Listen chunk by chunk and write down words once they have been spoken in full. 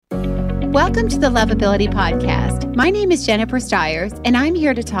Welcome to the Lovability Podcast. My name is Jennifer Stiers, and I'm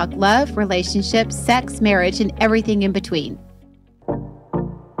here to talk love, relationships, sex, marriage, and everything in between.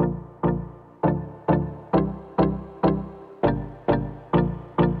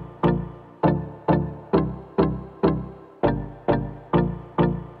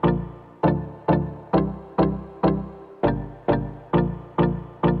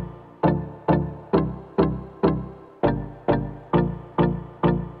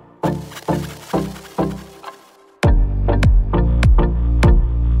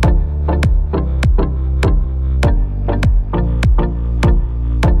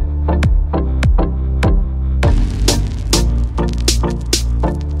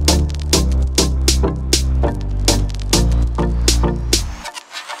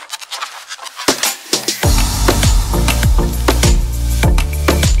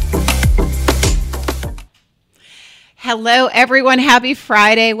 Hello, everyone. Happy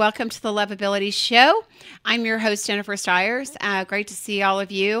Friday. Welcome to the Lovability Show. I'm your host, Jennifer Stiers. Great to see all of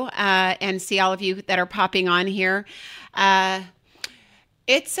you and see all of you that are popping on here.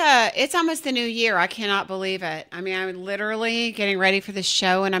 It's almost the new year. I cannot believe it. I mean, I'm literally getting ready for the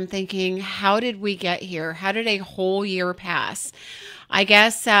show and I'm thinking, how did we get here? How did a whole year pass? I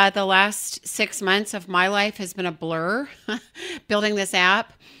guess the last 6 months of my life has been a blur building this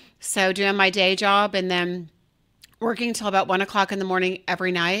app. So doing my day job and then working until about 1 o'clock in the morning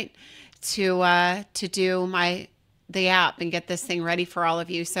every night to do the app and get this thing ready for all of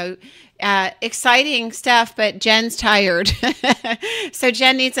you. So exciting stuff, but Jen's tired. So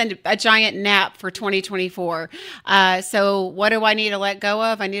Jen needs a giant nap for 2024. So what do I need to let go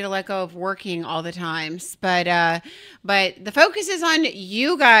of? I need to let go of working all the times. But the focus is on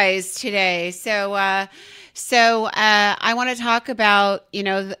you guys today. So I want to talk about,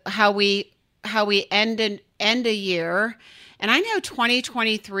 how we end a year. And I know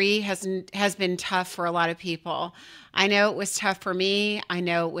 2023 has been tough for a lot of people. I know it was tough for me. I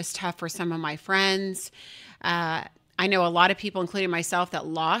know it was tough for some of my friends. I know a lot of people, including myself, that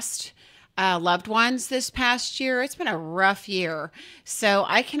lost loved ones this past year. It's been a rough year. So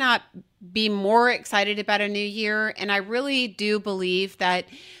I cannot be more excited about a new year. And I really do believe that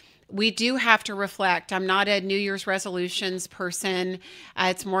we do have to reflect. I'm not a New Year's resolutions person.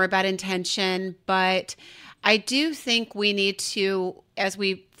 It's more about intention, but I do think we need to, as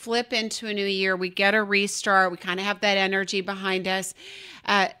we flip into a new year, we get a restart, we kind of have that energy behind us.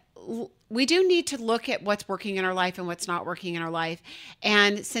 We do need to look at what's working in our life and what's not working in our life.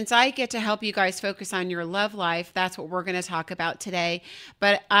 And since I get to help you guys focus on your love life, that's what we're going to talk about today.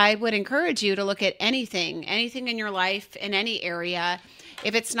 But I would encourage you to look at anything in your life, in any area.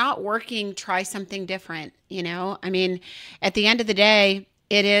 If it's not working, try something different. I mean, at the end of the day,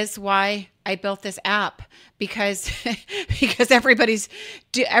 it is why I built this app, because everybody's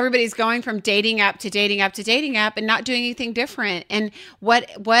going from dating app to dating app to dating app and not doing anything different. And what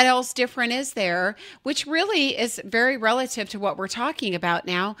else different is there? Which really is very relative to what we're talking about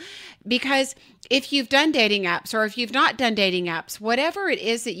now, because if you've done dating apps or if you've not done dating apps, whatever it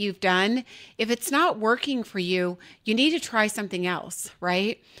is that you've done, if it's not working for you, you need to try something else,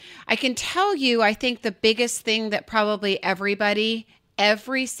 right? I can tell you, I think the biggest thing that probably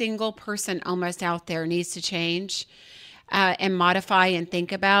every single person almost out there needs to change and modify and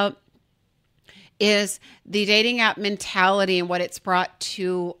think about is the dating app mentality and what it's brought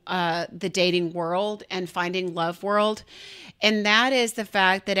to the dating world and finding love world. And that is the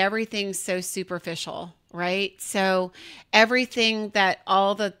fact that everything's so superficial, right? So everything that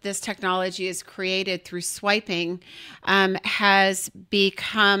this technology is created through swiping has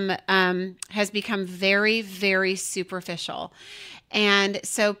become very, very superficial. And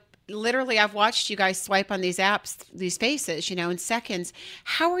so literally I've watched you guys swipe on these apps, these faces, in seconds.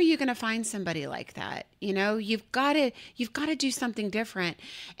 How are you going to find somebody like that? You've got to do something different.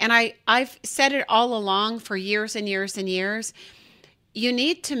 And I've said it all along for years and years and years. You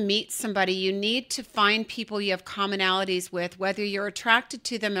need to meet somebody. You need to find people you have commonalities with, whether you're attracted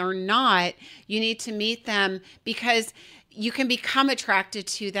to them or not. You need to meet them because you can become attracted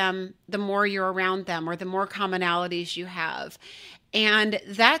to them the more you're around them or the more commonalities you have. And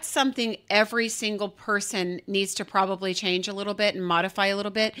that's something every single person needs to probably change a little bit and modify a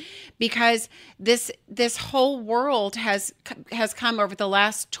little bit, because this whole world has come over the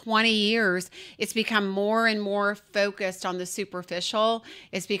last 20 years. It's become more and more focused on the superficial.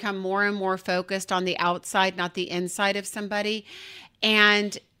 It's become more and more focused on the outside, not the inside of somebody.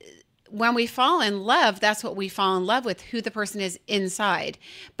 And when we fall in love, that's what we fall in love with, who the person is inside.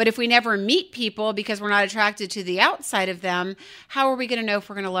 But if we never meet people because we're not attracted to the outside of them, how are we going to know if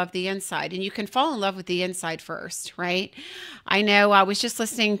we're going to love the inside? And you can fall in love with the inside first, right? I know I was just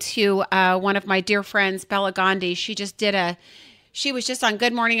listening to one of my dear friends, Bella Gandhi. She was just on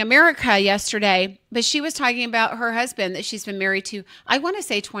Good Morning America yesterday, but she was talking about her husband that she's been married to, I want to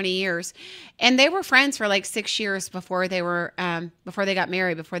say 20 years. And they were friends for like 6 years before they got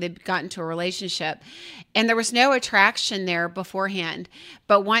married, before they got into a relationship. And there was no attraction there beforehand.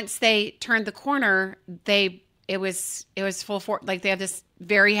 But once they turned the corner, it was full force. Like, they have this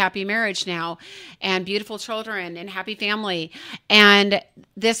very happy marriage now and beautiful children and happy family. And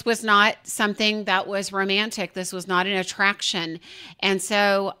this was not something that was romantic. This was not an attraction. And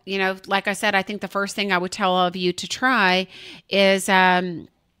so, like I said, I think the first thing I would tell all of you to try is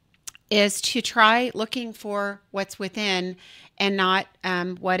to try looking for what's within and not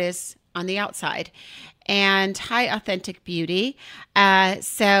what is on the outside. And hi, Authentic Beauty.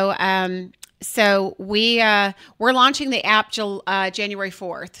 So we're launching the app January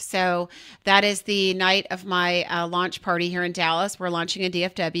 4th. So that is the night of my launch party here in Dallas. We're launching in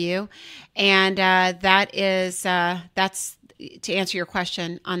DFW, and that's to answer your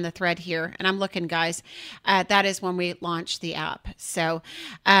question on the thread here. And I'm looking, guys. That is when we launch the app. So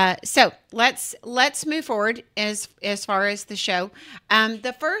let's move forward as far as the show.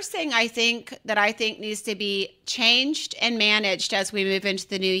 The first thing I think needs to be changed and managed as we move into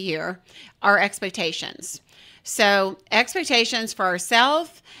the new year are expectations. So expectations for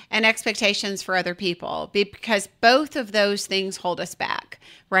ourselves and expectations for other people, because both of those things hold us back,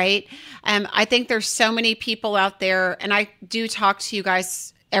 right? I think there's so many people out there, and I do talk to you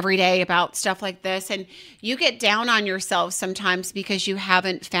guys every day about stuff like this, and you get down on yourself sometimes because you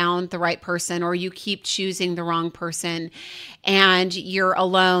haven't found the right person, or you keep choosing the wrong person, and you're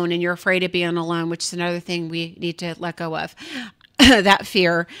alone and you're afraid of being alone, which is another thing we need to let go of, that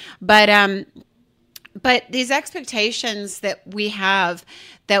fear. But these expectations that we have,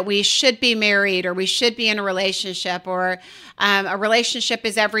 that we should be married, or we should be in a relationship, or a relationship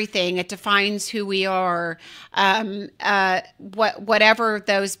is everything, it defines who we are, whatever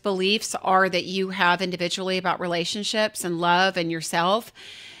those beliefs are that you have individually about relationships and love and yourself,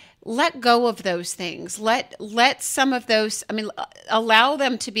 let go of those things. Let some of those, allow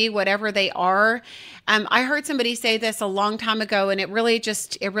them to be whatever they are. I heard somebody say this a long time ago, and it really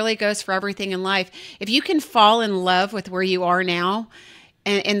goes for everything in life. If you can fall in love with where you are now,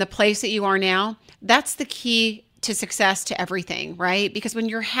 and in the place that you are now, that's the key to success, to everything, right? Because when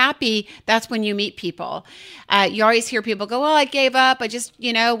you're happy, that's when you meet people. You always hear people go, well, I gave up. I just,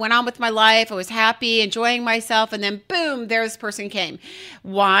 went on with my life. I was happy, enjoying myself. And then boom, there this person came.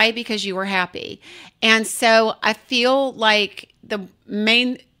 Why? Because you were happy. And so I feel like the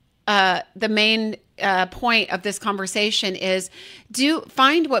main point of this conversation is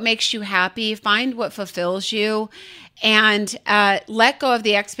find what makes you happy, find what fulfills you, and let go of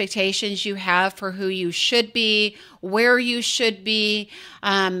the expectations you have for who you should be, where you should be.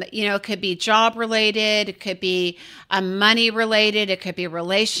 It could be job related, it could be money related, it could be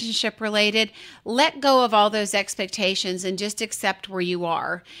relationship related. Let go of all those expectations and just accept where you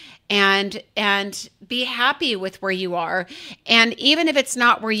are. And be happy with where you are. And even if it's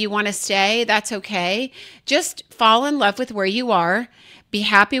not where you want to stay, that's okay. Just fall in love with where you are. Be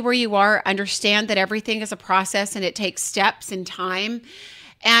happy where you are. Understand that everything is a process and it takes steps and time.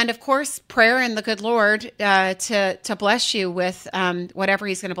 And of course, prayer and the good Lord to bless you with whatever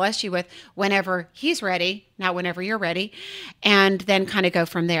He's going to bless you with whenever He's ready, not whenever you're ready, and then kind of go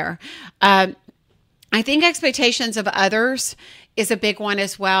from there. I think expectations of others is a big one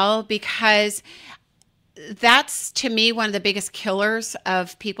as well, because that's, to me, one of the biggest killers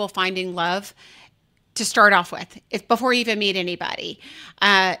of people finding love to start off with. It's before you even meet anybody.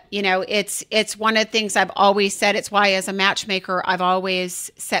 It's one of the things I've always said. It's why, as a matchmaker, I've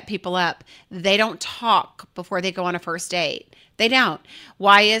always set people up. They don't talk before they go on a first date. They don't.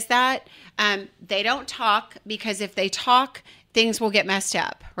 Why is that? They don't talk because if they talk, things will get messed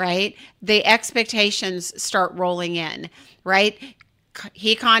up, right? The expectations start rolling in, right?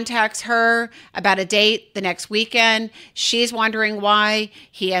 He contacts her about a date the next weekend. She's wondering why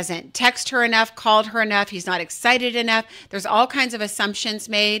he hasn't texted her enough, called her enough. He's not excited enough. There's all kinds of assumptions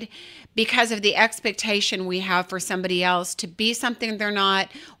made because of the expectation we have for somebody else to be something they're not,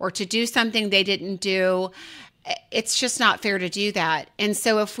 or to do something they didn't do. It's just not fair to do that. And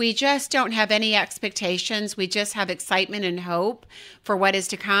so if we just don't have any expectations, we just have excitement and hope for what is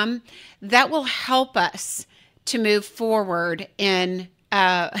to come, that will help us to move forward in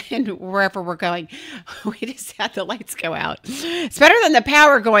and wherever we're going. We just had the lights go out. It's better than the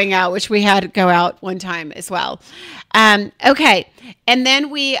power going out, which we had go out one time as well. Okay, and then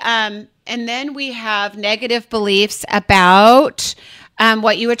we have negative beliefs about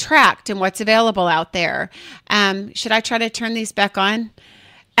what you attract and what's available out there. Should I try to turn these back on?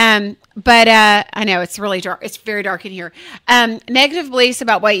 But I know it's really dark. It's very dark in here. Negative beliefs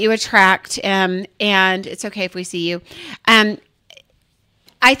about what you attract, and it's okay if we see you.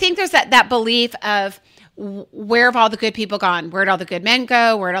 I think there's that belief of where have all the good people gone? Where'd all the good men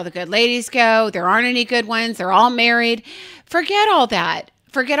go? Where'd all the good ladies go? There aren't any good ones. They're all married. Forget all that.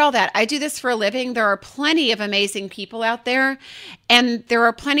 Forget all that. I do this for a living. There are plenty of amazing people out there, and there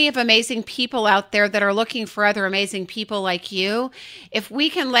are plenty of amazing people out there that are looking for other amazing people like you. If we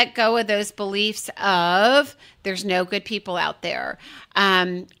can let go of those beliefs of there's no good people out there,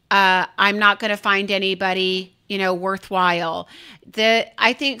 I'm not going to find anybody worthwhile.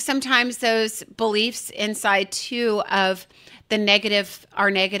 I think sometimes those beliefs inside too of our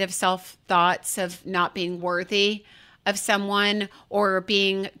negative self-thoughts of not being worthy of someone or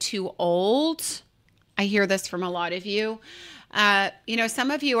being too old. I hear this from a lot of you.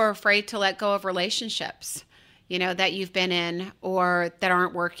 Some of you are afraid to let go of relationships, that you've been in or that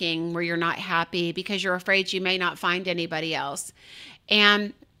aren't working, where you're not happy because you're afraid you may not find anybody else.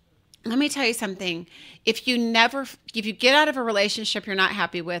 And let me tell you something. If you get out of a relationship you're not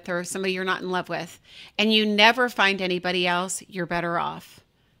happy with or somebody you're not in love with, and you never find anybody else, you're better off.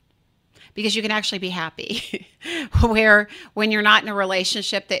 Because you can actually be happy. Where when you're not in a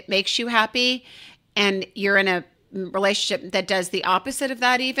relationship that makes you happy and you're in a relationship that does the opposite of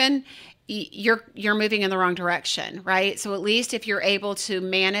that even, you're moving in the wrong direction, right? So at least if you're able to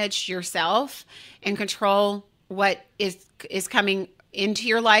manage yourself and control what is coming into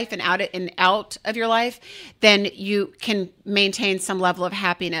your life and out of your life, then you can maintain some level of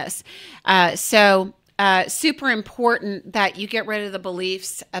happiness. Super important that you get rid of the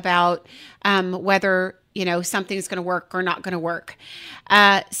beliefs about whether something's going to work or not going to work.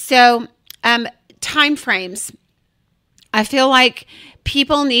 Time frames. I feel like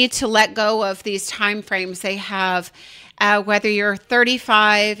people need to let go of these time frames they have. Whether you're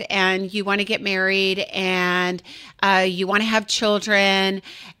 35 and you want to get married and you want to have children,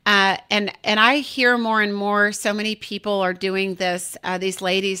 and I hear more and more, so many people are doing this, these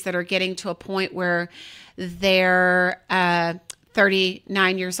ladies that are getting to a point where they're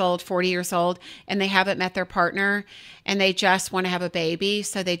 39 years old, 40 years old, and they haven't met their partner, and they just want to have a baby,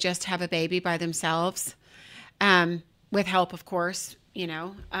 so they just have a baby by themselves, with help, of course,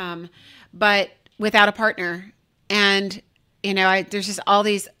 but without a partner. And, there's just all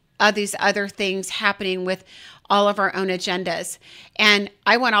these other things happening with all of our own agendas. And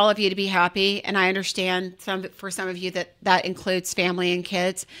I want all of you to be happy. And I understand for some of you that includes family and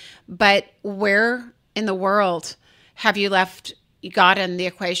kids. But where in the world have you left God in the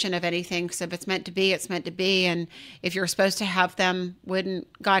equation of anything? So if it's meant to be, it's meant to be. And if you're supposed to have them,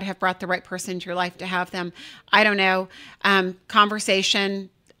 wouldn't God have brought the right person into your life to have them? I don't know. Conversation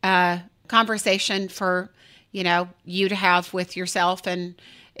for you to have with yourself, and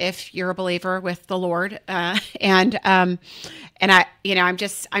if you're a believer, with the Lord, and I, I'm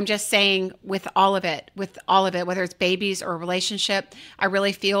just saying, with all of it, whether it's babies or a relationship, I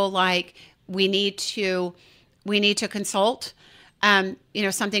really feel like we need to consult,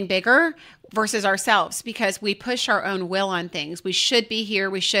 something bigger versus ourselves, because we push our own will on things. We should be here.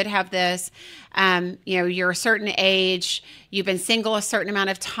 We should have this. You're a certain age. You've been single a certain amount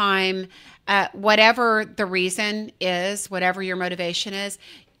of time. Whatever the reason is, whatever your motivation is,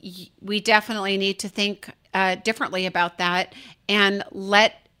 we definitely need to think differently about that and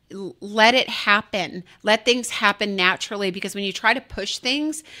let it happen. Let things happen naturally, because when you try to push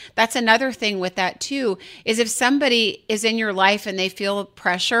things, that's another thing with that too, is if somebody is in your life and they feel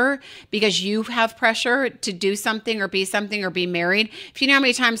pressure because you have pressure to do something or be married. If you know how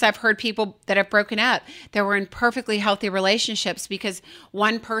many times I've heard people that have broken up that were in perfectly healthy relationships because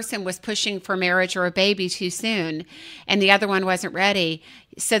one person was pushing for marriage or a baby too soon and the other one wasn't ready.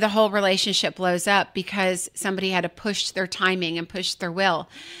 So the whole relationship blows up because somebody had to push their timing and push their will.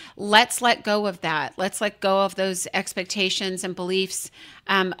 Let's let go of that. Let's let go of those expectations and beliefs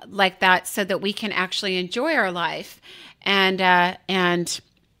like that, so that we can actually enjoy our life and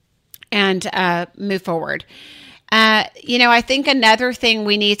move forward. I think another thing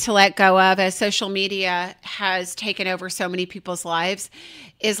we need to let go of, as social media has taken over so many people's lives,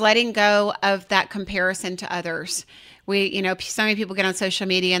 is letting go of that comparison to others, So many people get on social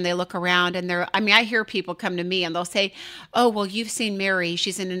media and they look around and I hear people come to me and they'll say, oh, well, you've seen Mary.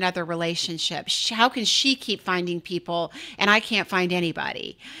 She's in another relationship. How can she keep finding people and I can't find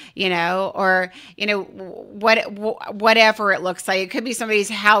anybody, or, whatever it looks like. It could be somebody's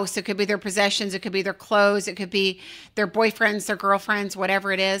house. It could be their possessions. It could be their clothes. It could be their boyfriends, their girlfriends,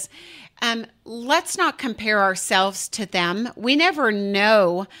 whatever it is. Let's not compare ourselves to them. We never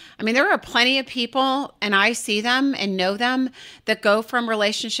know. There are plenty of people, and I see them and know them, that go from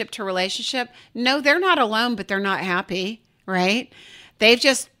relationship to relationship. No, they're not alone, but they're not happy, right? They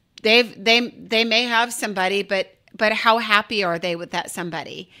may have somebody, but how happy are they with that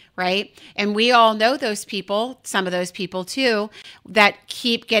somebody, right? And we all know those people, some of those people too, that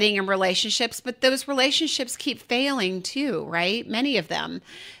keep getting in relationships, but those relationships keep failing too, right? Many of them.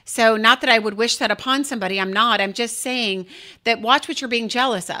 So not that I would wish that upon somebody. I'm not. I'm just saying that watch what you're being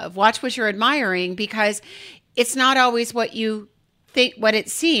jealous of. Watch what you're admiring, because it's not always what you think, what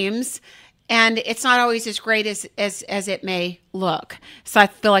it seems. And it's not always as great as it may look. So I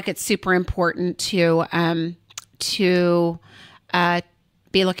feel like it's super important to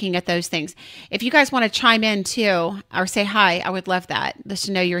be looking at those things. If you guys want to chime in too, or say hi, I would love that, just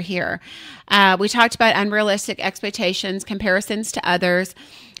to know you're here. We talked about unrealistic expectations, comparisons to others,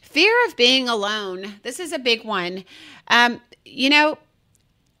 fear of being alone. This is a big one. I'm not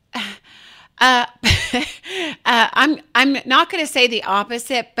going to say the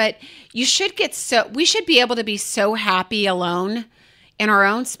opposite, but we should be able to be so happy alone in our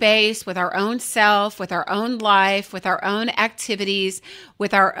own space, with our own self, with our own life, with our own activities,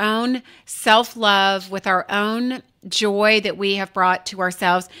 with our own self-love, with our own joy that we have brought to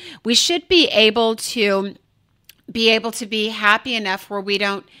ourselves. We should be able to be happy enough where we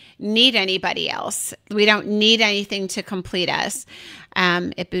don't need anybody else. We don't need anything to complete us.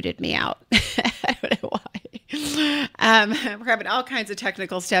 It booted me out. I don't know why. We're having all kinds of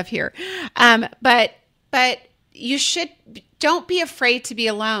technical stuff here. But don't be afraid to be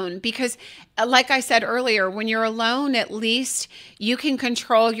alone, because like I said earlier, when you're alone, at least you can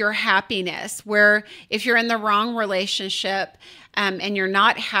control your happiness, where if you're in the wrong relationship, and you're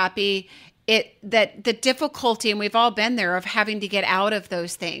not happy, that the difficulty, and we've all been there, of having to get out of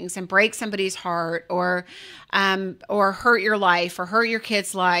those things and break somebody's heart, or hurt your life, or hurt your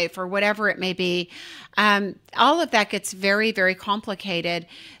kid's life, or whatever it may be. All of that gets very, very complicated.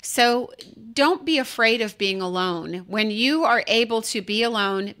 So don't be afraid of being alone. When you are able to be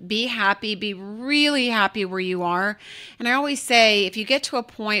alone, be happy, be really happy where you are. And I always say, if you get to a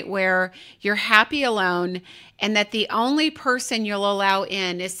point where you're happy alone, and that the only person you'll allow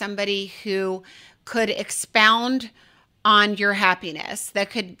in is somebody who could expound on your happiness, that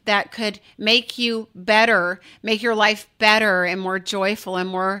could make you better, make your life better and more joyful and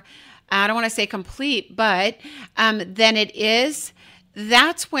more, I don't want to say complete, but than it is,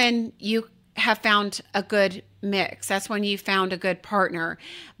 that's when you have found a good mix. That's when you found a good partner.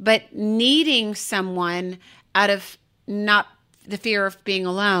 But needing someone out of not the fear of being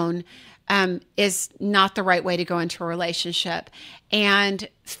alone is not the right way to go into a relationship. And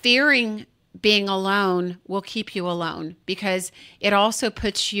fearing being alone will keep you alone, because it also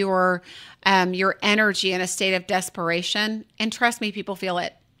puts your energy in a state of desperation. And trust me, people feel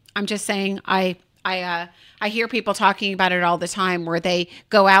it. I'm just saying, I hear people talking about it all the time, where they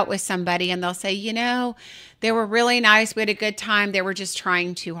go out with somebody and they'll say, they were really nice. We had a good time. They were just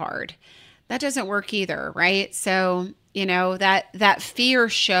trying too hard. That doesn't work either, right? So, that fear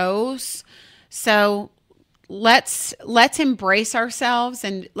shows. So let's embrace ourselves,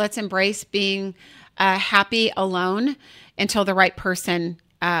 and let's embrace being happy alone until the right person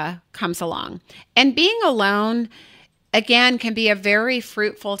comes along. And being alone, again, can be a very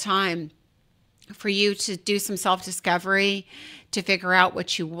fruitful time for you to do some self-discovery, to figure out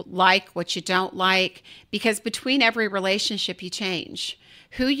what you like, what you don't like, because between every relationship you change.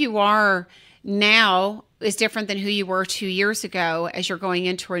 Who you are now is different than who you were 2 years ago. As you're going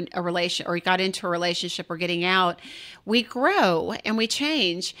into a relation, or you got into a relationship or getting out, we grow and we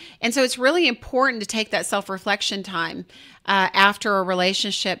change. And so it's really important to take that self-reflection time after a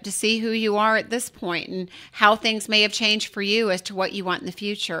relationship, to see who you are at this point and how things may have changed for you as to what you want in the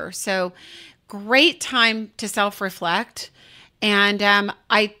future. So great time to self-reflect. And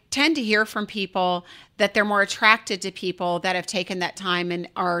I tend to hear from people that they're more attracted to people that have taken that time and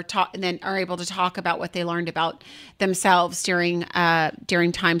then are able to talk about what they learned about themselves during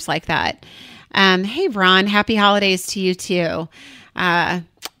times like that. Hey, Ron, happy holidays to you too.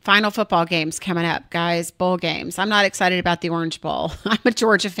 Final football games coming up, guys, bowl games. I'm not excited about the Orange Bowl. I'm a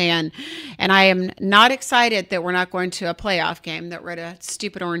Georgia fan, and I am not excited that we're not going to a playoff game, that we're at a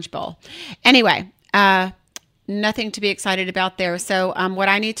stupid Orange Bowl. Anyway, nothing to be excited about there. So what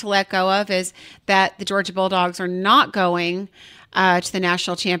I need to let go of is that the Georgia Bulldogs are not going to the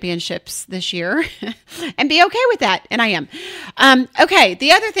national championships this year and be okay with that. And I am. Okay.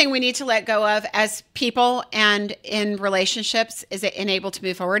 The other thing we need to let go of as people and in relationships is able to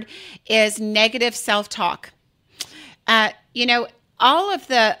move forward is negative self-talk. All of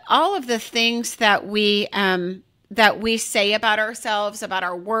the things that we say about ourselves, about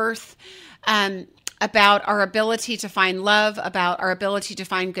our worth, about our ability to find love, about our ability to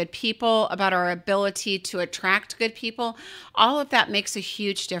find good people, about our ability to attract good people, all of that makes a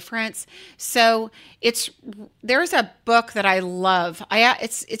huge difference. So there's a book that I love.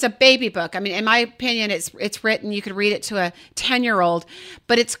 It's a baby book. I mean, in my opinion, it's written, you could read it to a 10-year-old,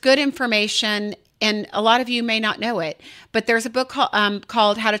 but it's good information. And a lot of you may not know it, but there's a book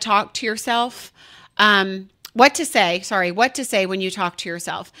called How to Talk to Yourself. What to say when you talk to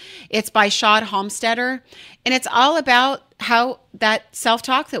yourself. It's by Shad Homestetter, and it's all about how that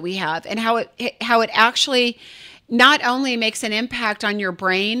self-talk that we have and how it actually not only makes an impact on your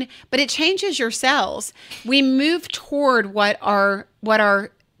brain, but it changes your cells. We move toward what our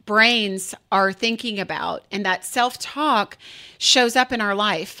brains are thinking about, and that self-talk shows up in our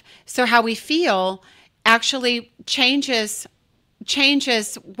life. So how we feel actually changes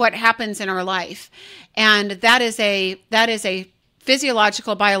what happens in our life. And that is a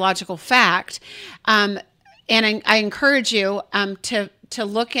physiological, biological fact. And I encourage you to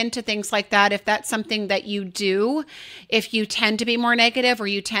look into things like that. If that's something that you do, if you tend to be more negative or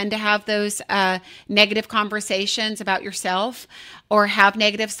you tend to have those negative conversations about yourself or have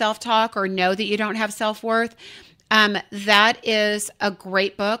negative self-talk or know that you don't have self-worth, that is a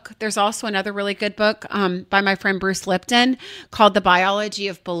great book. There's also another really good book by my friend Bruce Lipton called The Biology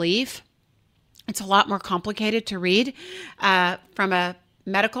of Belief. It's a lot more complicated to read from a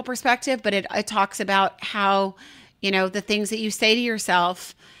medical perspective, but it talks about how, the things that you say to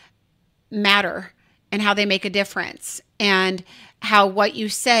yourself matter and how they make a difference and how what you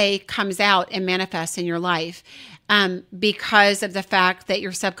say comes out and manifests in your life because of the fact that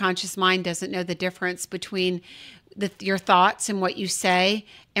your subconscious mind doesn't know the difference between your thoughts and what you say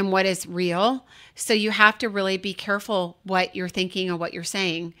and what is real. So you have to really be careful what you're thinking and what you're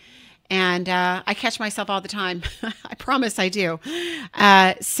saying. And I catch myself all the time. I promise I do.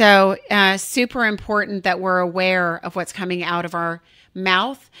 So super important that we're aware of what's coming out of our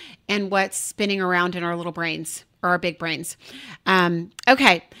mouth and what's spinning around in our little brains or our big brains.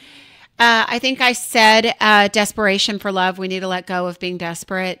 Okay. I think I said desperation for love. We need to let go of being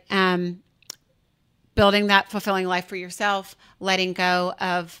desperate. Building that fulfilling life for yourself, letting go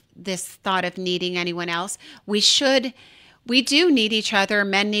of this thought of needing anyone else. We do need each other.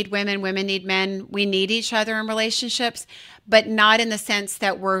 Men need women, women need men. We need each other in relationships, but not in the sense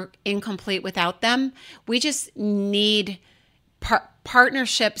that we're incomplete without them. We just need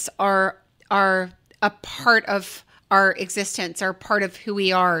partnerships are a part of our existence, are part of who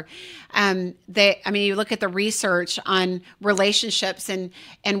we are. You look at the research on relationships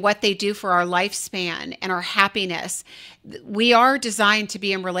and what they do for our lifespan and our happiness. We are designed to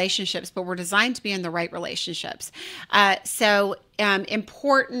be in relationships, but we're designed to be in the right relationships. So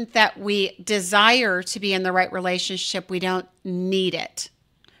important that we desire to be in the right relationship. We don't need it.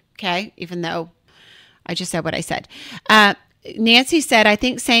 Okay. Even though I just said what I said. Nancy said, I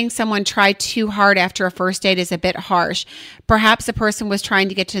think saying someone tried too hard after a first date is a bit harsh. Perhaps the person was trying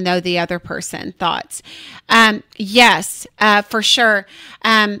to get to know the other person. Thoughts? Yes, for sure.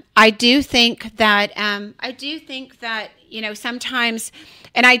 I do think that, sometimes,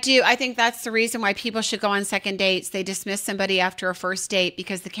 and I think that's the reason why people should go on second dates. They dismiss somebody after a first date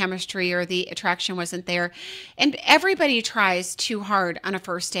because the chemistry or the attraction wasn't there. And everybody tries too hard on a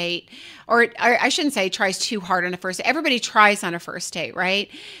first date, or I shouldn't say tries too hard on a first date. Everybody tries on a first date, right?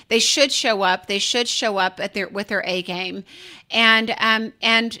 They should show up. They should show up with their A game.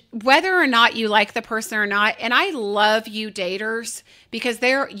 And whether or not you like the person or not, and I love you daters because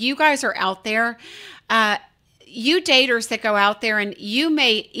you guys are out there. You daters that go out there and you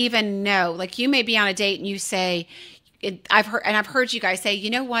may even know, like you may be on a date and you say, I've heard you guys say, you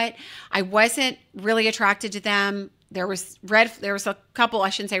know what? I wasn't really attracted to them. There was a couple, I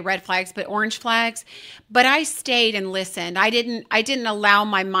shouldn't say red flags, but orange flags, but I stayed and listened. I didn't allow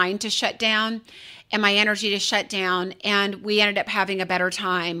my mind to shut down and my energy to shut down, and we ended up having a better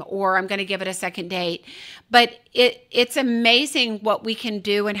time, or I'm going to give it a second date. But it's amazing what we can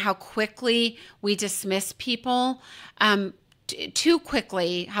do and how quickly we dismiss people too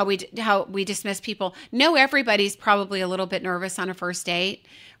quickly how we dismiss people. No, everybody's probably a little bit nervous on a first date,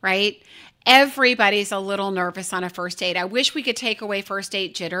 right? Everybody's a little nervous on a first date. I wish we could take away first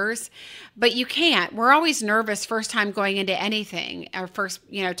date jitters, but you can't. We're always nervous first time going into anything. Our first,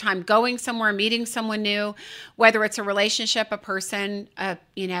 time going somewhere, meeting someone new, whether it's a relationship, a person,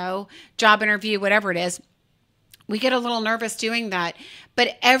 job interview, whatever it is. We get a little nervous doing that,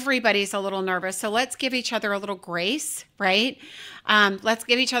 but everybody's a little nervous. So let's give each other a little grace, right? Let's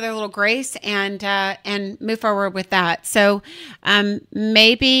give each other a little grace and move forward with that. So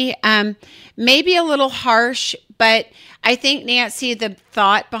maybe a little harsh, but I think, Nancy, the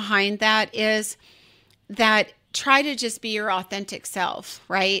thought behind that is that try to just be your authentic self,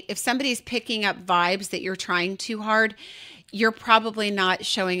 right? If somebody's picking up vibes that you're trying too hard, you're probably not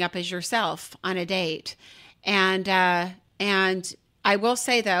showing up as yourself on a date. And I will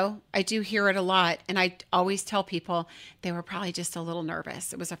say, though, I do hear it a lot. And I always tell people they were probably just a little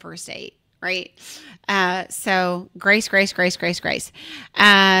nervous. It was a first date, right? So grace. Christy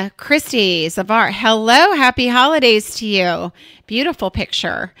Zavar, hello. Happy holidays to you. Beautiful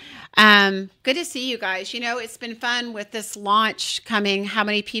picture. Good to see you guys. It's been fun with this launch coming, how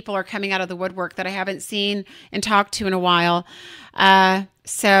many people are coming out of the woodwork that I haven't seen and talked to in a while.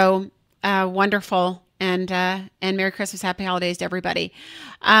 So wonderful. And Merry Christmas, Happy Holidays to everybody.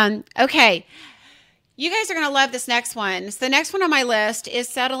 Okay. You guys are going to love this next one. So the next one on my list is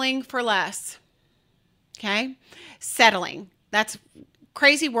settling for less. Okay. Settling. That's a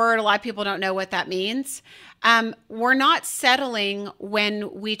crazy word. A lot of people don't know what that means. We're not settling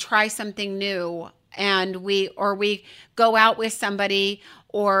when we try something new and we go out with somebody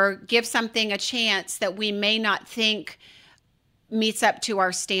or give something a chance that we may not think meets up to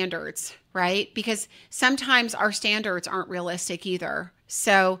our standards, right? Because sometimes our standards aren't realistic either.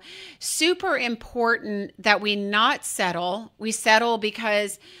 So super important that we not settle. We settle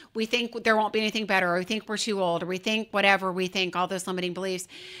because we think there won't be anything better, or we think we're too old, or we think whatever we think, all those limiting beliefs.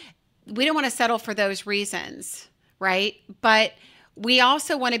 We don't want to settle for those reasons, right? But we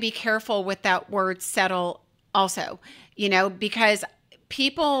also want to be careful with that word settle also, because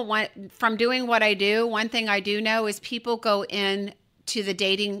people from doing what I do, one thing I do know is people go in to the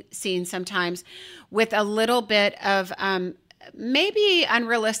dating scene sometimes with a little bit of maybe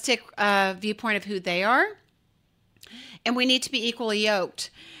unrealistic viewpoint of who they are. And we need to be equally yoked.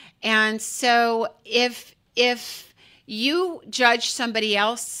 And so if you judge somebody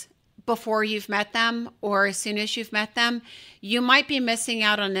else before you've met them or as soon as you've met them, you might be missing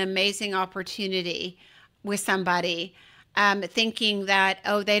out on an amazing opportunity with somebody. Thinking that,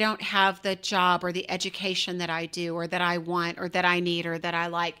 they don't have the job or the education that I do or that I want or that I need or that I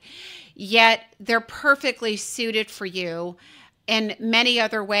like. Yet they're perfectly suited for you in many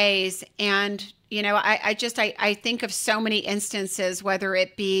other ways. And, I think of so many instances, whether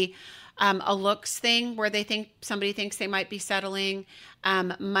it be a looks thing where somebody thinks they might be settling,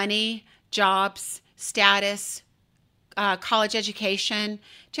 money, jobs, status, college education.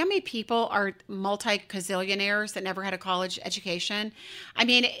 Do you know how many people are multi-gazillionaires that never had a college education? I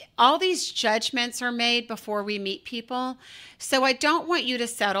mean, all these judgments are made before we meet people. So I don't want you to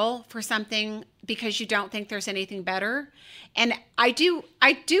settle for something because you don't think there's anything better. And I do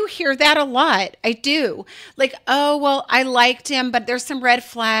hear that a lot. I do. Like, I liked him, but there's some red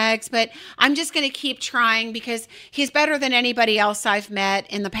flags, but I'm just going to keep trying because he's better than anybody else I've met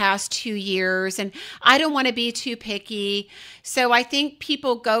in the past 2 years. And I don't want to be too picky. So I think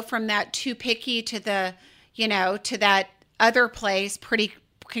people go from that too picky to to that other place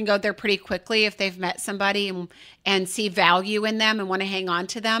can go there pretty quickly if they've met somebody and see value in them and want to hang on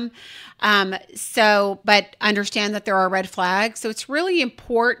to them. But understand that there are red flags. So it's really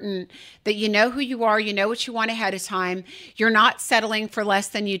important that you know who you are, you know what you want ahead of time. You're not settling for less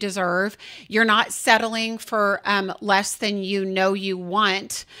than you deserve. You're not settling for less than you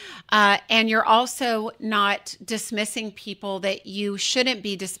want. And you're also not dismissing people that you shouldn't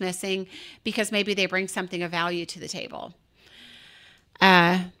be dismissing because maybe they bring something of value to the table.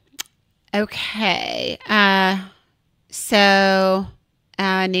 Okay. So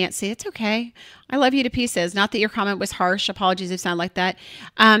Nancy, it's okay. I love you to pieces. Not that your comment was harsh. Apologies if it sounded like that.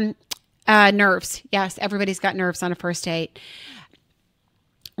 Nerves. Yes. Everybody's got nerves on a first date.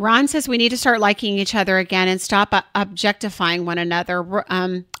 Ron says we need to start liking each other again and stop objectifying one another.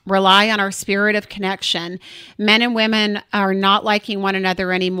 Rely on our spirit of connection. Men and women are not liking one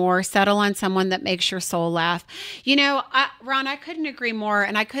another anymore. Settle on someone that makes your soul laugh. Ron, I couldn't agree more.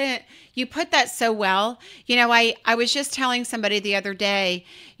 And you put that so well. I was just telling somebody the other day,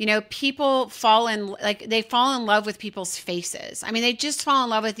 people fall in love with people's faces. I mean, they just fall in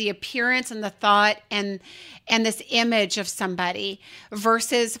love with the appearance and the thought and and this image of somebody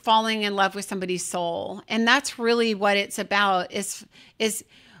versus falling in love with somebody's soul. And that's really what it's about is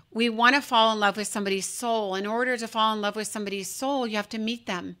we want to fall in love with somebody's soul. In order to fall in love with somebody's soul, you have to meet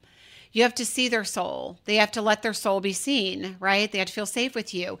them. You have to see their soul. They have to let their soul be seen, right? They have to feel safe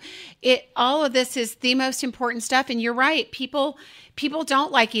with you. All of this is the most important stuff. And you're right. People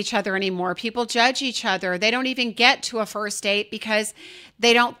don't like each other anymore. People judge each other. They don't even get to a first date because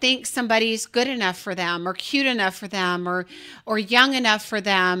they don't think somebody's good enough for them or cute enough for them or young enough for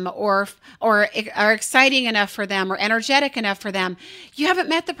them or exciting enough for them or energetic enough for them. You haven't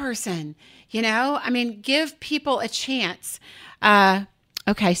met the person, I mean, give people a chance.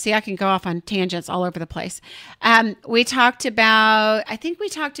 Okay, see, I can go off on tangents all over the place. I think we talked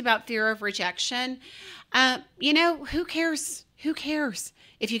about fear of rejection. Who cares? Who cares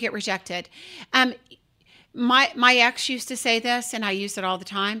if you get rejected? My ex used to say this, and I use it all the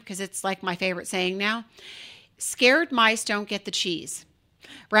time because it's like my favorite saying now. Scared mice don't get the cheese,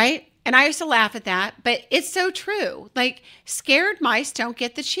 right? And I used to laugh at that, but it's so true. Like, scared mice don't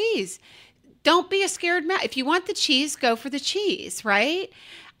get the cheese. Don't be a scared mouse. If you want the cheese, go for the cheese, right?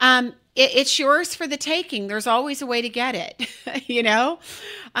 It's yours for the taking. There's always a way to get it,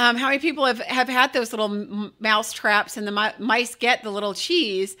 How many people have had those little mouse traps and the mice get the little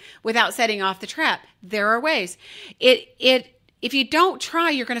cheese without setting off the trap? There are ways. If you don't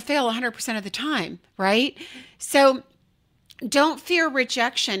try, you're going to fail 100% of the time, right? So don't fear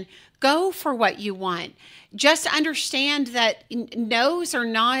rejection. Go for what you want. Just understand that no's are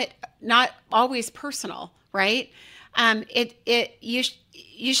not always personal, right?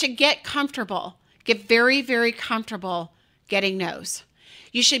 You should get comfortable. Get very, very comfortable getting no's.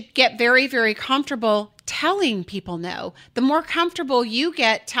 You should get very, very comfortable telling people no. The more comfortable you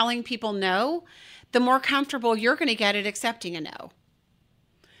get telling people no, the more comfortable you're going to get at accepting a no.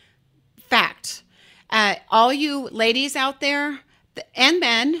 Fact. All you ladies out there and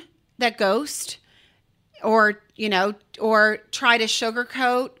men that ghost or try to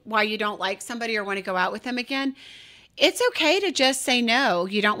sugarcoat why you don't like somebody or want to go out with them again, it's okay to just say no,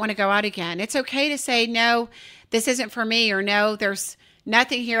 you don't want to go out again. It's okay to say, no, this isn't for me, or no, there's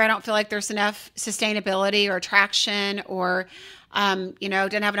nothing here. I don't feel like there's enough sustainability or attraction, or, don't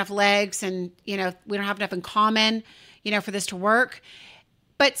have enough legs, and, we don't have enough in common, for this to work.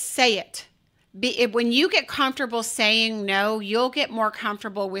 But say it. When you get comfortable saying no, you'll get more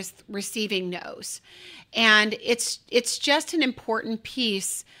comfortable with receiving no's. And it's just an important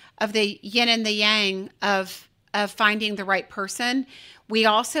piece of the yin and the yang of finding the right person. We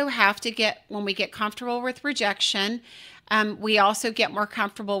also have to when we get comfortable with rejection, we also get more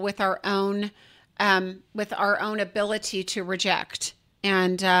comfortable with our own ability to reject.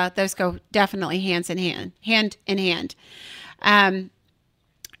 And those go definitely hand in hand.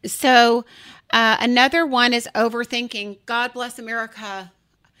 So another one is overthinking. God bless America.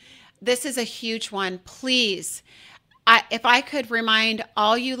 This is a huge one. Please, if I could remind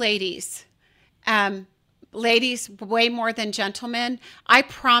all you ladies, ladies way more than gentlemen, I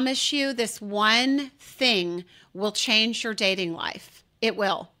promise you this one thing will change your dating life. It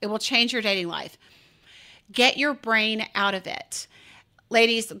will. It will change your dating life. Get your brain out of it.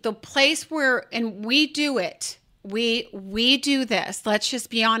 Ladies, the place where, and we do it, we do this. Let's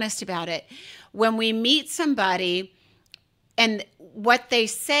just be honest about it. When we meet somebody and what they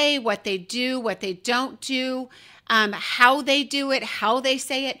say, what they do, what they don't do, how they do it, how they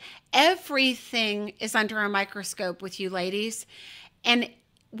say it, everything is under a microscope with you ladies. And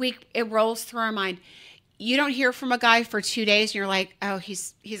it rolls through our mind. You don't hear from a guy for 2 days and you're like, oh,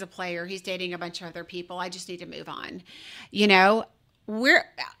 he's a player. He's dating a bunch of other people. I just need to move on. Where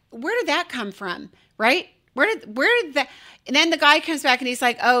did that come from? Right? Where did that? And then the guy comes back and he's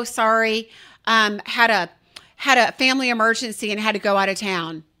like, oh, sorry. Had a family emergency and had to go out of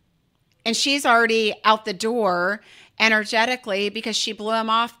town. And she's already out the door energetically because she blew him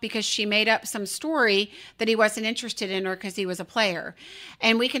off because she made up some story that he wasn't interested in her because he was a player.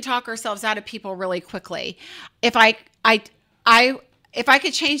 And we can talk ourselves out of people really quickly. If I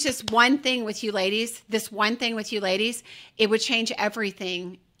could change this one thing with you ladies, it would change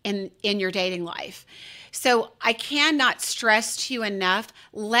everything in your dating life. So I cannot stress to you enough,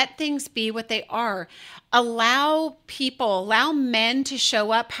 let things be what they are. Allow men to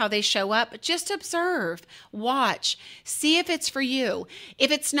show up how they show up. Just observe, watch, see if it's for you.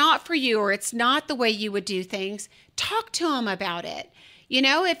 If it's not for you or it's not the way you would do things, talk to them about it.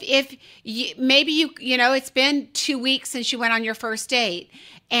 If it's been 2 weeks since you went on your first date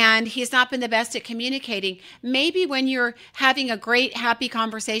and he's not been the best at communicating, maybe when you're having a great, happy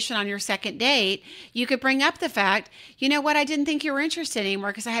conversation on your second date, you could bring up the fact, you know what, I didn't think you were interested anymore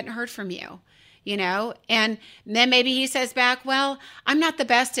because I hadn't heard from you. and then maybe he says back, well, I'm not the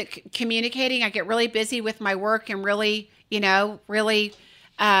best at communicating. I get really busy with my work and really, really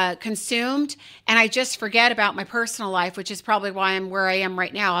consumed. And I just forget about my personal life, which is probably why I'm where I am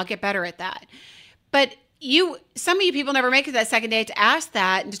right now. I'll get better at that. But some of you people never make it that second date to ask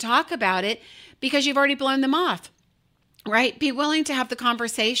that and to talk about it because you've already blown them off. Right? Be willing to have the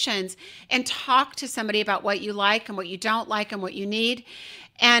conversations and talk to somebody about what you like and what you don't like and what you need.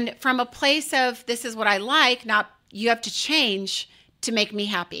 And from a place of, this is what I like, not you have to change to make me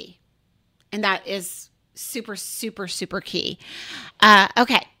happy. And that is super, super, super key.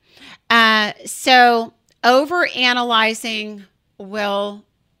 Okay. So over-analyzing will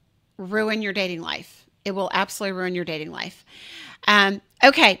ruin your dating life. It will absolutely ruin your dating life.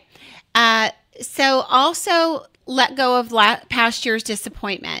 Okay. So also, let go of past year's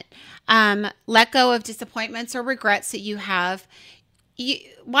disappointment. Let go of disappointments or regrets that you have.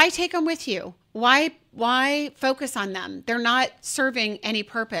 Why take them with you? Why focus on them? They're not serving any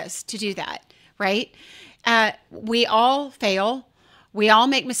purpose to do that, right? We all fail. We all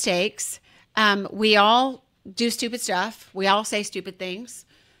make mistakes. We all do stupid stuff. We all say stupid things.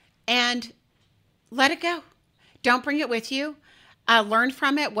 And let it go. Don't bring it with you. Learn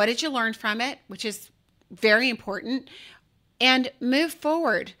from it. What did you learn from it? Which is very important, and move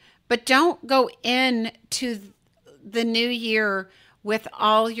forward. But don't go into the new year with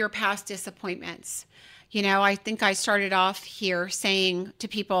all your past disappointments. I think I started off here saying to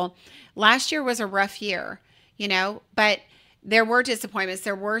people, last year was a rough year, but there were disappointments.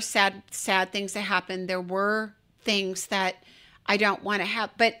 There were sad things that happened. There were things that I don't want to have.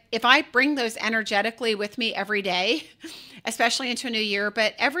 But if I bring those energetically with me every day, especially into a new year,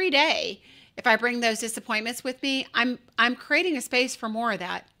 but every day, if I bring those disappointments with me, I'm creating a space for more of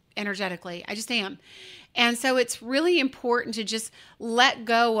that energetically. I just am. And so it's really important to just let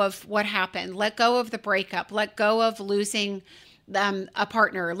go of what happened. Let go of the breakup. Let go of losing a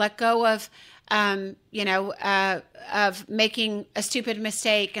partner. Let go of, of making a stupid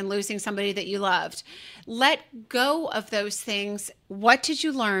mistake and losing somebody that you loved. Let go of those things. What did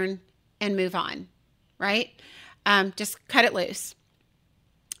you learn? And move on, right? Just cut it loose.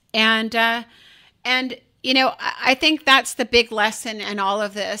 And I think that's the big lesson in all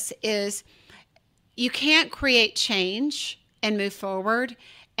of this is you can't create change and move forward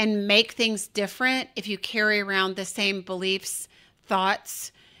and make things different if you carry around the same beliefs,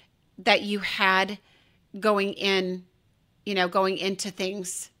 thoughts that you had going into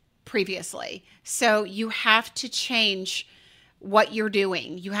things previously. So you have to change what you're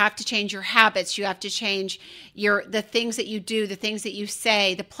doing. You have to change your habits. You have to change the things that you do, the things that you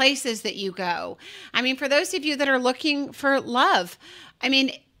say, the places that you go. I mean, for those of you that are looking for love,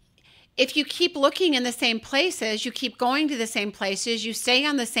 if you keep looking in the same places, you keep going to the same places, you stay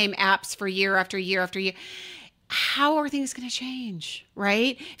on the same apps for year after year after year, how are things going to change,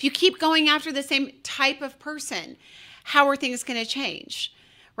 right? If you keep going after the same type of person, how are things going to change,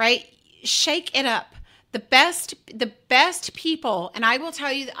 right? Shake it up. The best people, and I will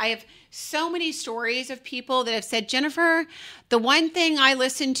tell you that I have so many stories of people that have said, Jennifer, the one thing I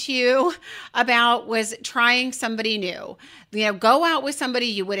listened to you about was trying somebody new. Go out with somebody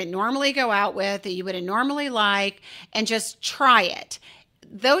you wouldn't normally go out with, that you wouldn't normally like, and just try it.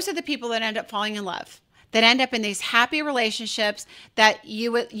 Those are the people that end up falling in love, that end up in these happy relationships that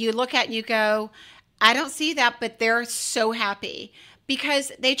you look at and you go, I don't see that, but they're so happy.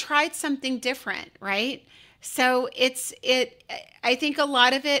 Because they tried something different, right? So I think a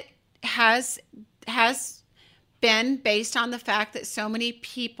lot of it has been based on the fact that so many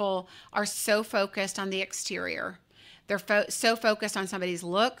people are so focused on the exterior. They're so focused on somebody's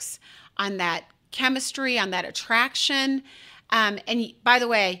looks, on that chemistry, on that attraction. And by the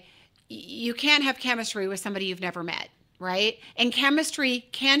way, you can't have chemistry with somebody you've never met, right? And chemistry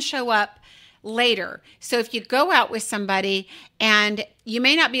can show up later. So if you go out with somebody and you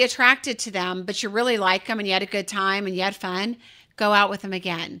may not be attracted to them, but you really like them and you had a good time and you had fun, go out with them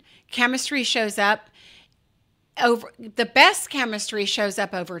again. Chemistry shows up the best chemistry shows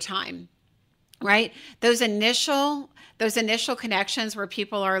up over time, right? Those initial connections where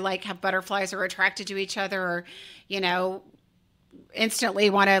people are like have butterflies or attracted to each other or, instantly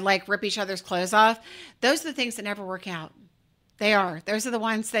want to like rip each other's clothes off. Those are the things that never work out. Those are the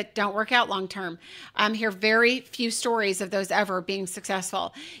ones that don't work out long term. Hear very few stories of those ever being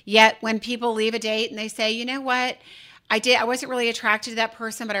successful. Yet when people leave a date and they say, you know what, I wasn't really attracted to that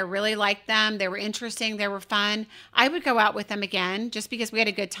person, but I really liked them. They were interesting. They were fun. I would go out with them again just because we had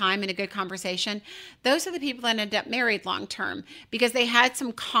a good time and a good conversation. Those are the people that ended up married long term because they had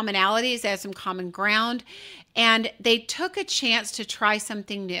some commonalities, they had some common ground, and they took a chance to try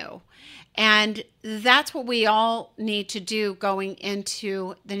something new. And that's what we all need to do going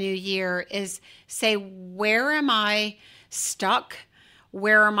into the new year is say, where am I stuck?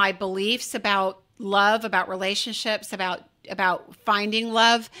 Where are my beliefs about love, about relationships, about finding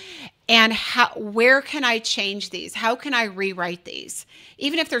love, and where can I change these? How can I rewrite these?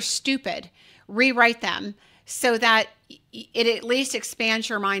 Even if they're stupid, rewrite them so that it at least expands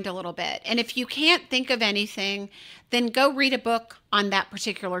your mind a little bit. And if you can't think of anything, then go read a book on that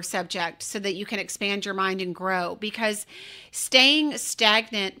particular subject so that you can expand your mind and grow, because staying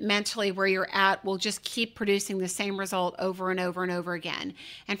stagnant mentally where you're at will just keep producing the same result over and over and over again.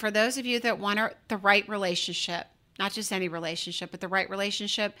 And for those of you that want the right relationship, not just any relationship, but the right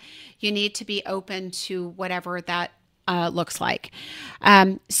relationship, you need to be open to whatever that looks like.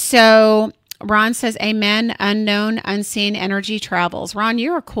 So Ron says, amen, unknown, unseen energy travels. Ron,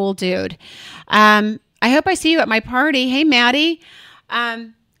 you're a cool dude. I hope I see you at my party. Hey, Maddie. I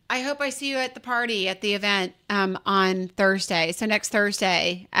hope I see you at the party, at the event on Thursday. So next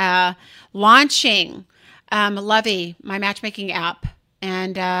Thursday, launching Lovey, my matchmaking app.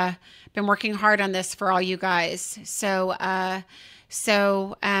 And been working hard on this for all you guys. So the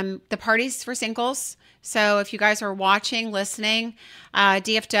party's for singles. So if you guys are watching, listening,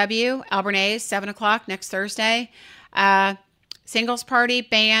 DFW, Albernays, 7 o'clock next Thursday. Singles party,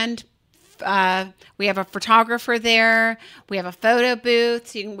 band. We have a photographer there. We have a photo booth.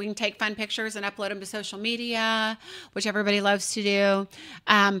 So we can take fun pictures and upload them to social media, which everybody loves to do.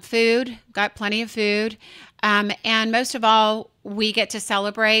 Food, got plenty of food. And most of all, we get to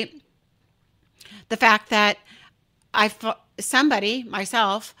celebrate the fact that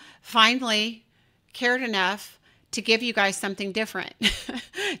myself, finally cared enough to give you guys something different,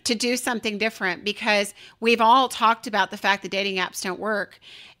 to do something different, because we've all talked about the fact that dating apps don't work.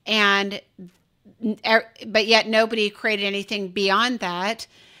 But yet nobody created anything beyond that.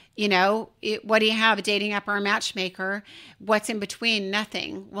 You know, what do you have? A dating app or a matchmaker? What's in between?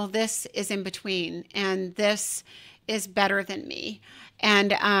 Nothing. Well, this is in between, and this is better than me.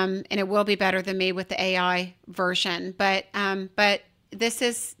 And it will be better than me with the AI version. But this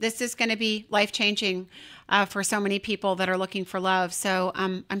is going to be life-changing for so many people that are looking for love. So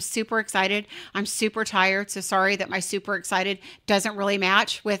I'm super excited. I'm super tired. So sorry that my super excited doesn't really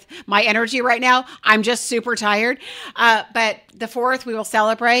match with my energy right now. I'm just super tired. But the 4th we will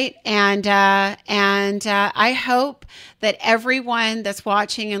celebrate, and I hope that everyone that's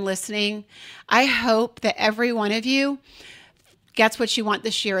watching and listening, I hope that every one of you gets what you want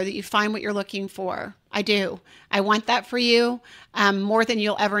this year, that you find what you're looking for. I do. I want that for you more than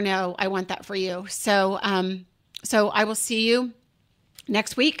you'll ever know. I want that for you. So I will see you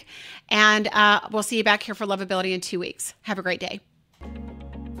next week, and we'll see you back here for Loveability in 2 weeks. Have a great day.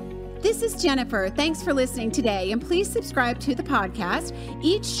 This is Jennifer. Thanks for listening today, and please subscribe to the podcast.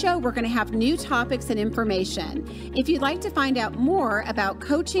 Each show, we're going to have new topics and information. If you'd like to find out more about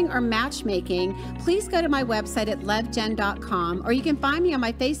coaching or matchmaking, please go to my website at lovejen.com, or you can find me on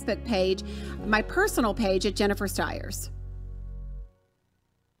my Facebook page, my personal page at Jennifer Stiers.